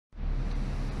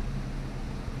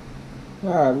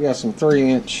Alright, we got some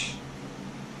 3-inch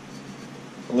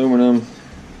aluminum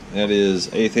that is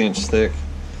 1/8 inch thick.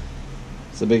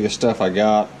 It's the biggest stuff I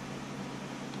got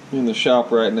in the shop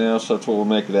right now, so that's what we'll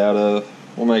make it out of.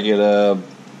 We'll make it I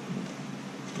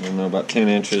don't know, about 10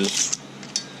 inches.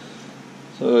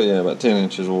 So yeah, about 10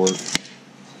 inches worth.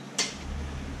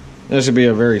 This would be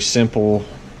a very simple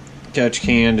catch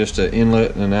can, just an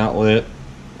inlet and an outlet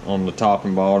on the top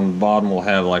and bottom. The bottom will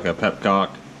have like a pepcock,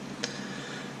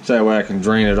 so that way I can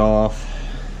drain it off.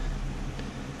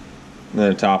 And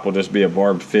then the top will just be a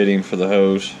barbed fitting for the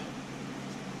hose.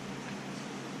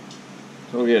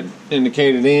 So we'll get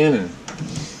indicated in and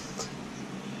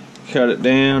cut it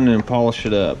down and polish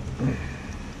it up.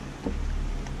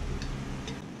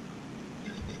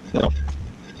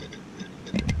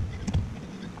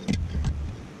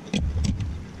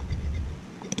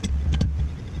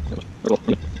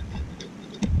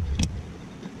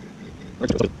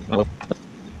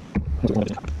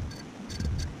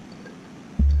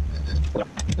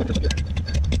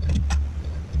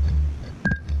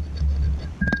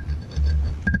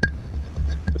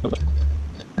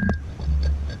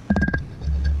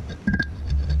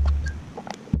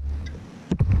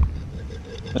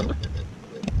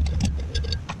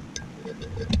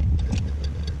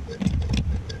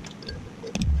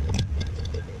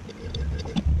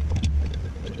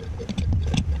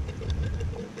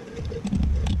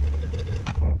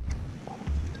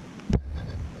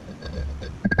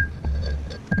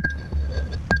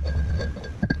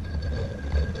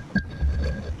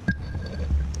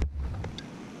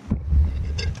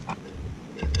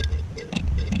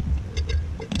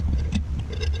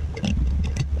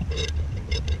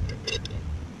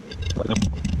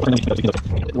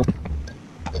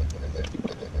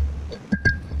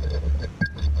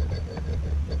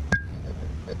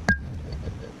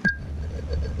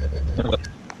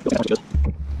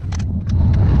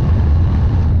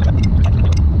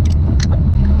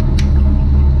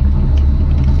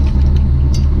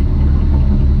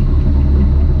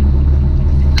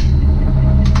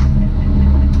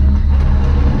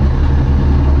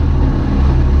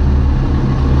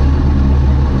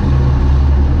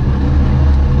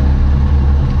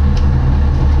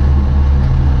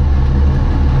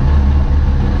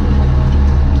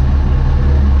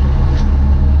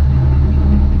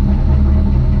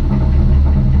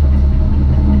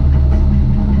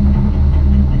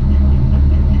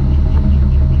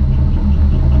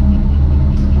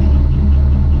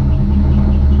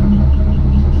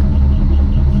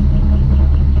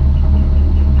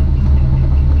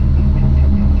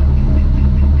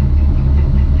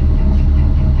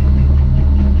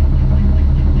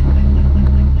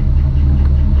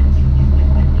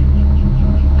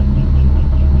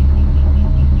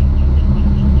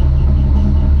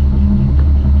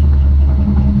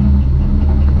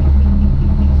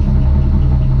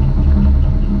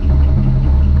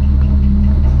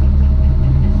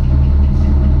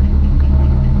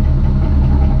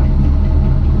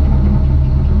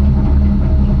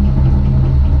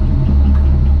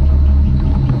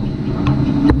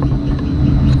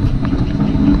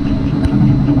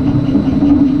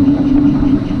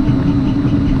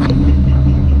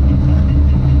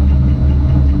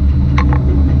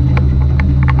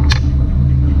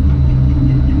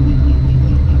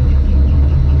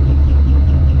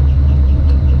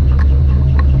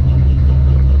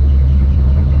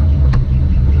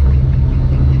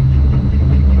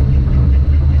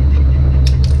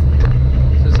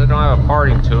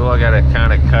 Parting tool, I gotta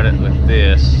kind of cut it with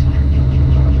this.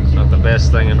 It's not the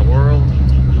best thing in the world,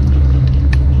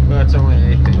 but it's only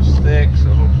 1/8 inch thick, so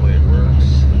hopefully it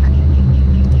works.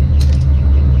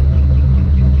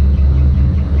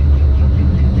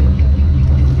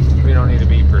 We don't need to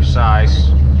be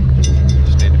precise,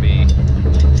 just need to be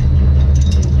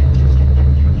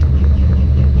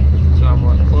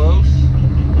somewhat close.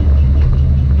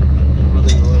 We'll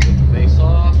leave a little bit of the base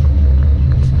off.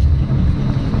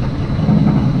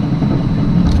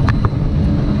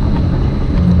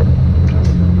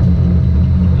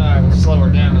 Slow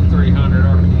her down to 300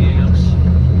 RPMs.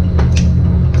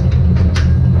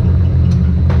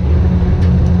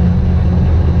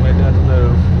 Way it doesn't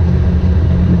move.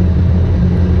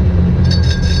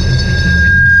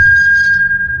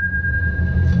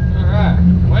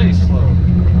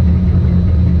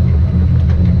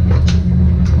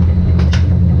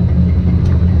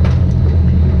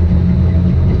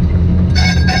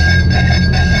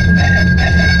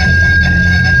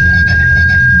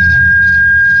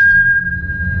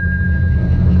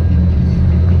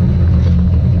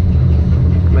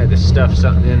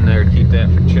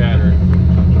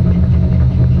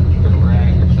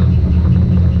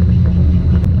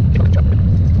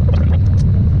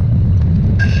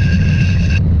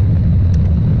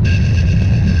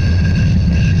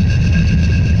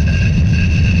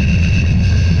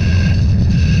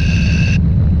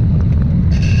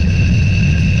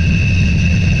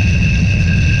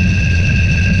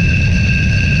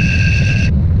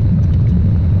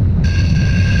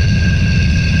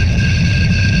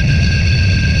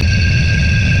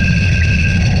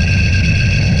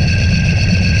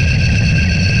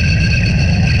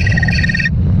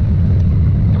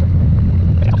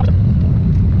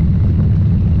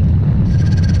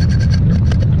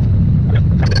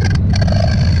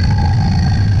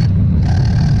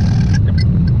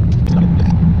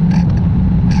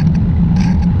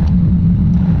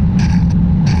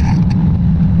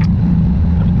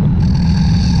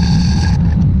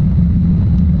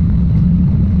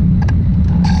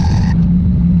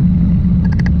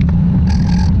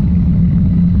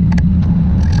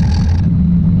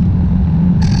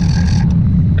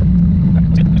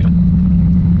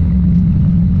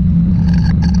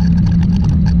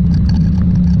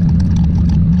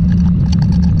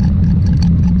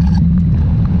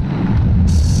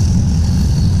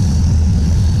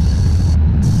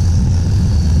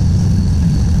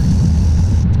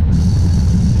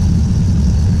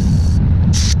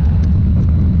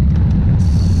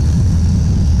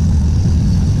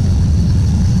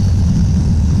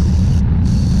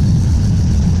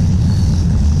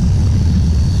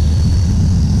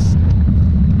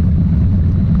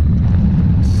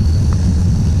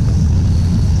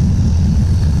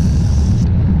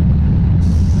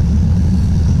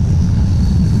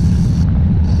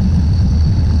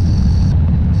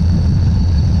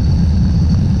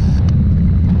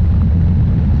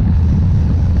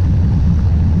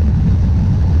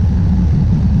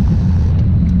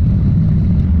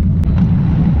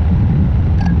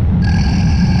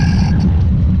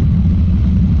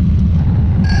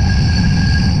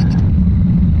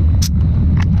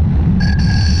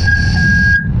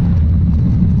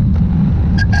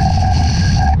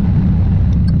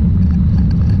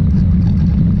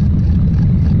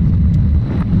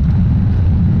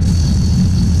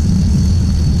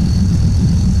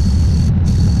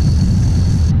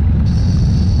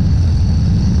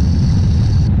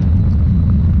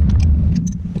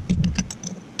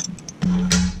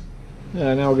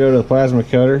 Now we'll go to the plasma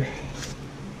cutter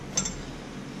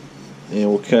and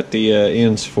we'll cut the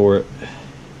ends for it.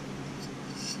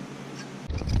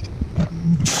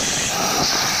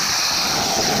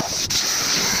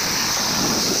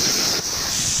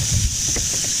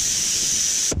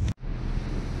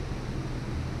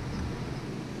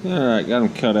 Alright, got them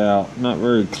cut out. Not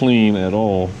very clean at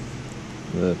all.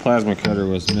 The plasma cutter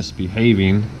was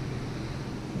misbehaving.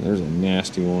 There's a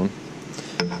nasty one.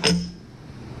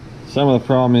 Some of the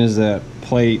problem is that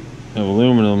plate of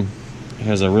aluminum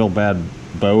has a real bad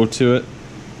bow to it.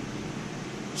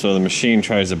 So the machine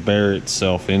tries to bear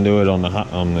itself into it on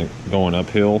the going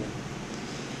uphill.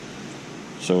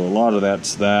 So a lot of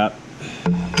that's that.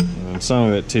 And some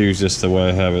of it too is just the way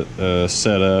I have it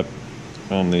set up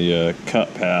on the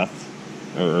cut path,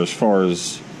 or as far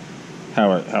as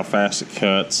how fast it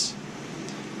cuts.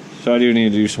 So I do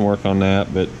need to do some work on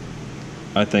that, but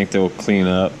I think they'll clean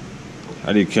up.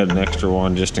 I did cut an extra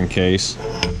one just in case,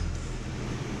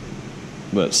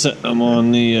 but setting them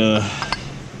on the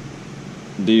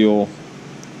deal,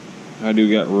 I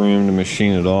do got room to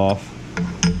machine it off.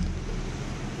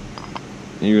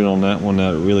 Even on that one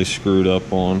that it really screwed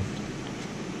up on.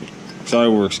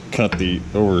 So I cut the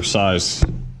oversized,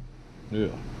 I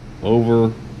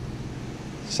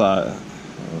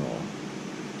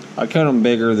cut them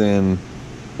bigger than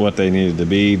what they needed to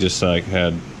be, just so I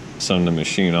had some to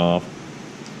machine off.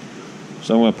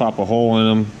 So I'm going to pop a hole in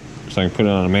them so I can put it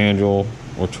on a mandrel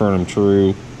or turn them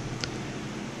true.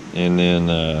 And then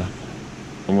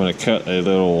I'm going to cut a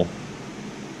little,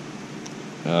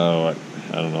 I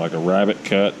don't know, like a rabbit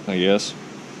cut, I guess.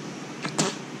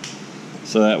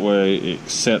 So that way it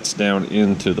sets down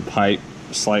into the pipe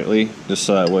slightly, just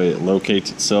so that way it locates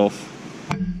itself.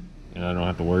 And I don't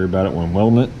have to worry about it when I'm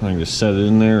welding it. I can just set it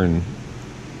in there and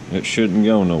it shouldn't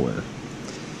go nowhere.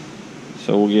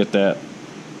 So we'll get that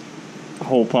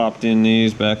hole popped in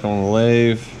these back on the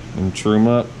lathe and true them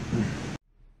up.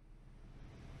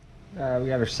 We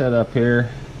got her set up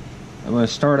here. I'm going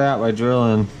to start out by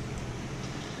drilling,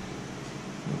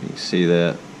 you can see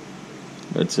that.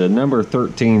 It's a number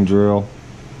 13 drill,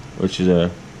 which is a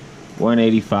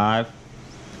 185,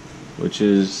 which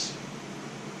is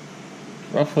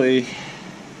roughly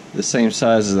the same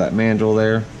size as that mandrel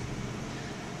there.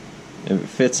 If it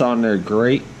fits on there,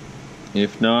 great.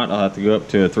 If not, I'll have to go up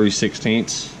to a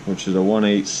 3/16, which is a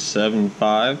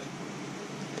 1875.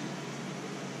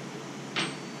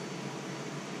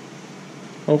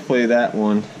 Hopefully that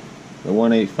one, the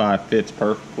 185, fits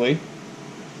perfectly.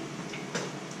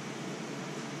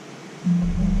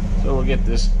 So we'll get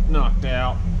this knocked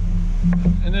out.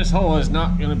 And this hole is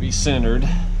not going to be centered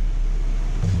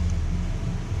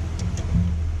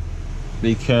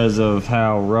because of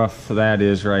how rough that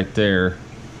is right there.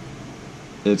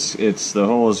 The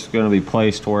hole is going to be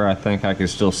placed where I think I can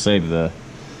still save the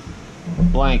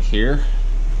blank here.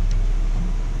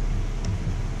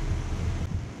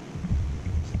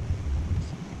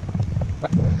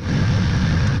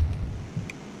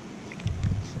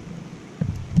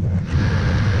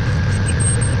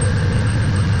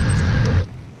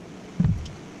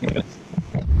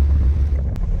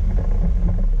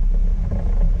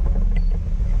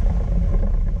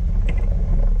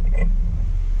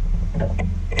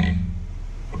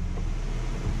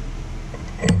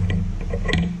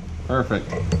 Perfect.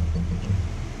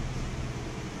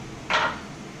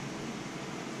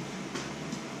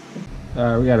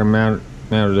 We got it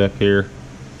mounted up here.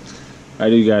 I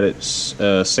do got it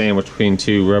sandwiched between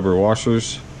two rubber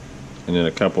washers, and then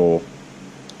a couple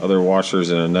other washers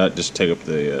and a nut just to take up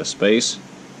the space.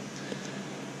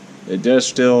 It does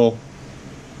still,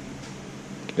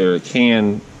 or it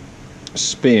can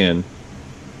spin,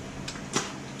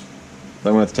 but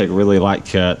I'm going to have to take really light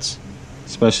cuts,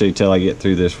 especially until I get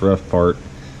through this rough part.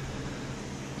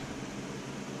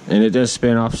 And it does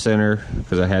spin off center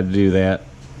because I had to do that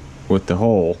with the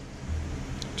hole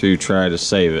to try to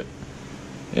save it.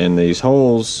 And these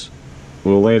holes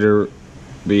will later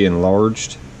be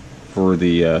enlarged for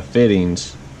the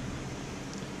fittings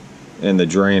and the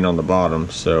drain on the bottom,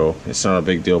 so it's not a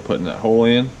big deal putting that hole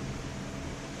in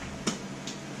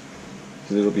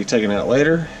because it'll be taken out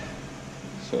later.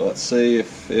 So let's see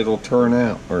if it'll turn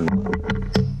out or not.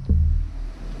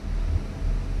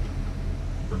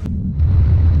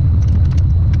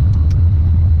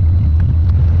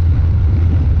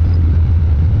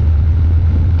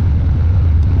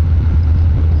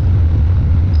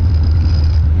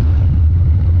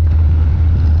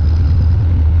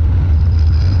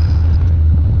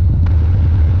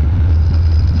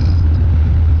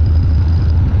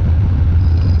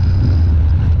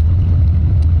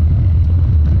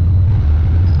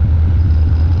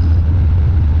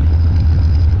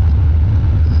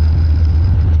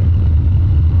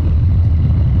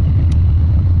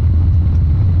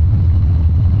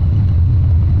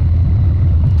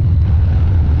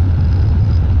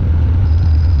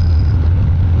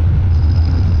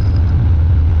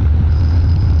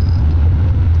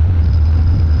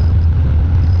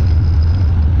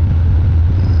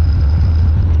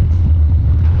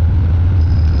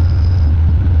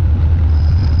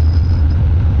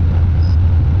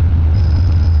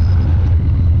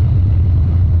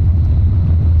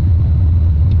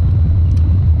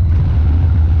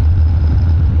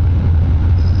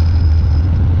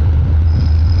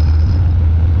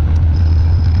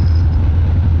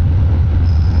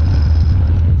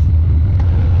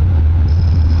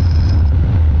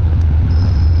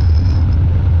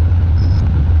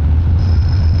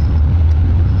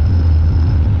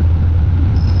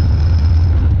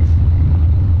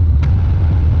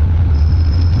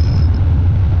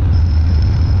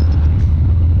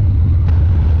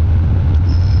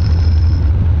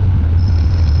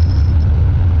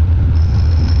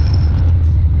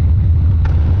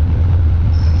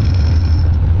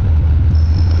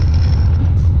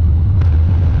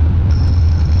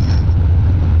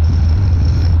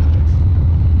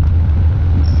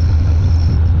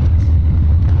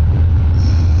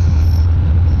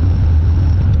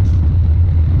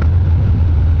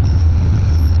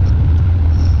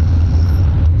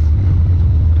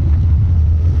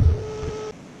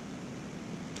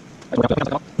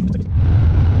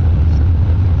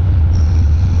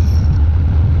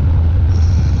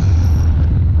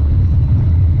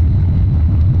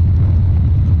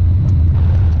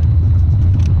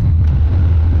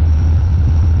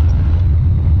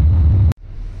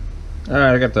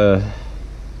 got the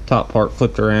top part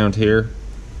flipped around here.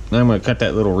 Now I'm going to cut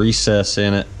that little recess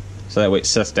in it so that way it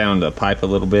sets down the pipe a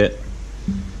little bit,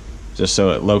 just so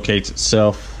it locates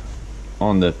itself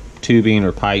on the tubing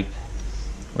or pipe,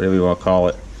 whatever you want to call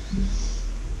it.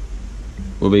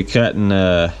 We'll be cutting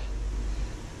a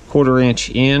 1/4 inch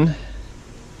in, and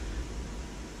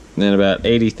then about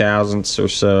 80 thousandths or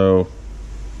so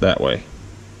that way.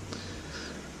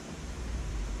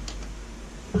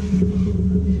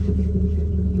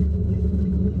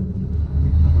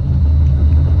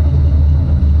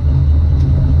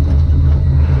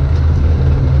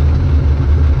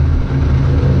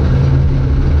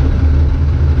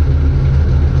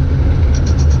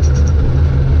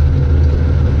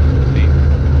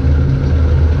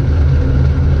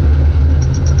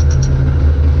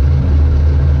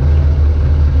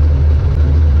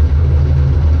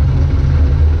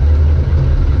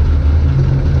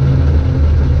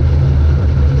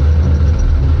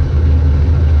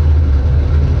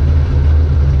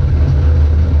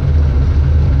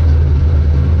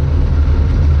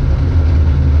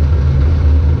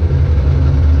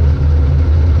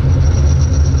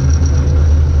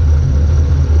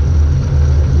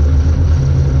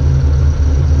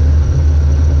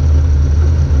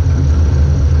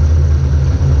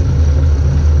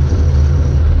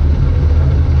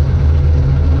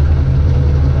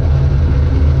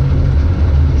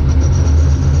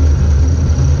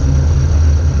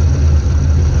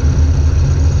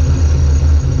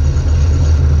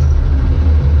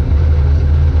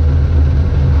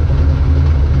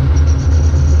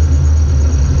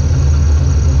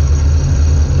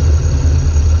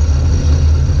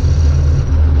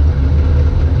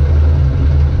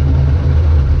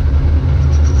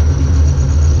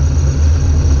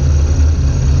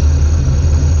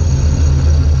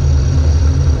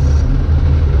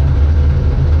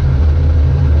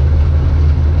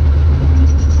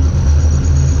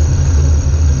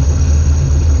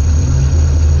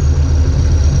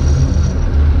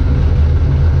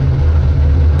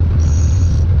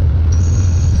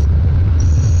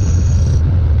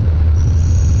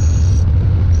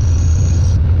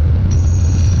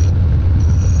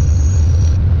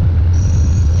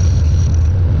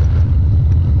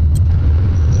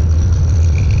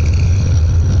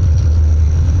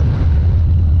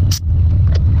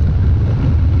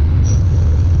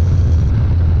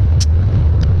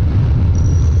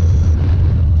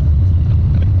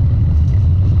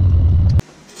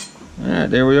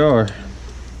 There we are.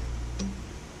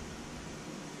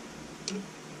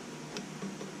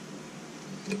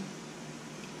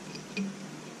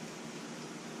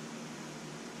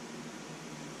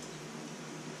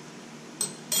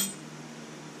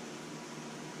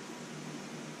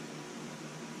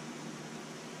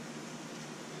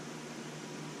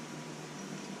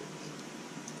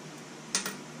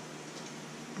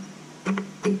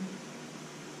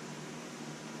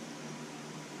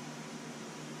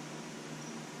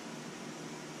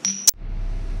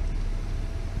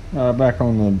 Back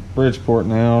on the Bridgeport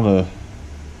now to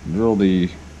drill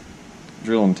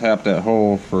and tap that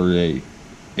hole for a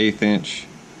 1/8 inch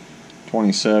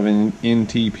 27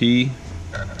 NTP.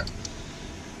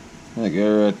 That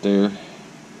guy right there.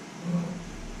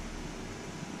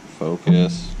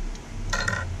 Focus.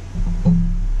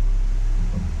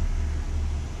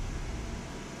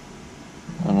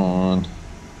 Come on.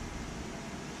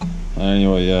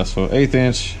 Anyway, yeah, so 1/8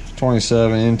 inch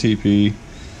 27 NTP.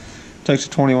 Takes a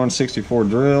 2164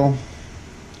 drill.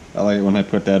 I like it when they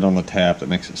put that on the tap. That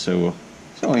makes it so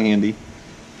handy.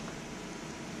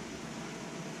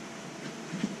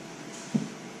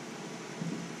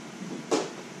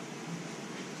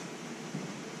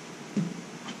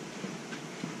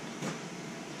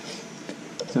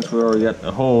 Since we already got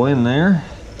the hole in there,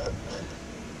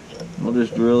 we'll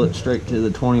just drill it straight to the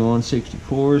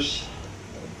 2164s.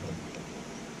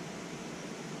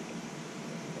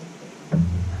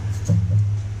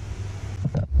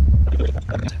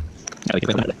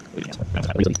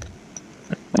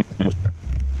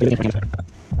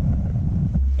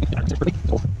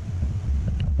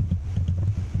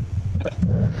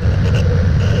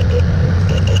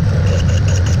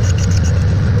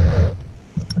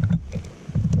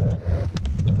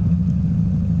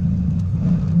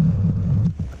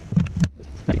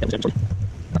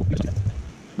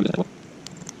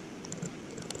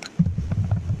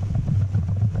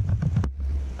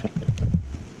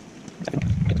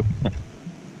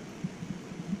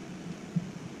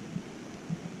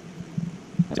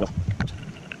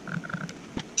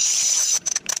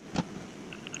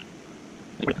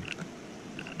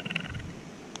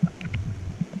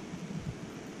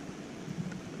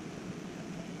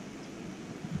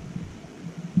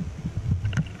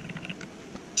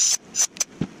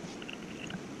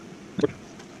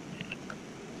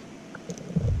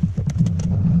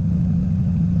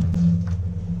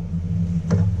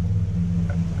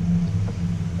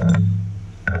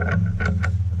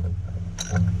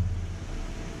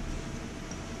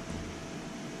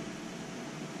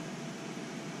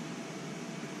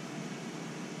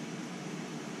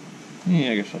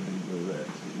 Yeah, I guess I'll do that.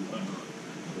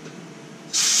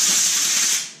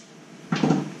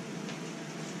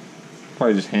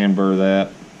 Probably just hand burr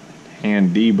that.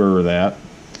 Hand deburr that.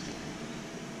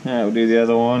 Alright, we'll do the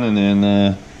other one and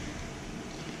then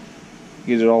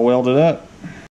get it all welded up.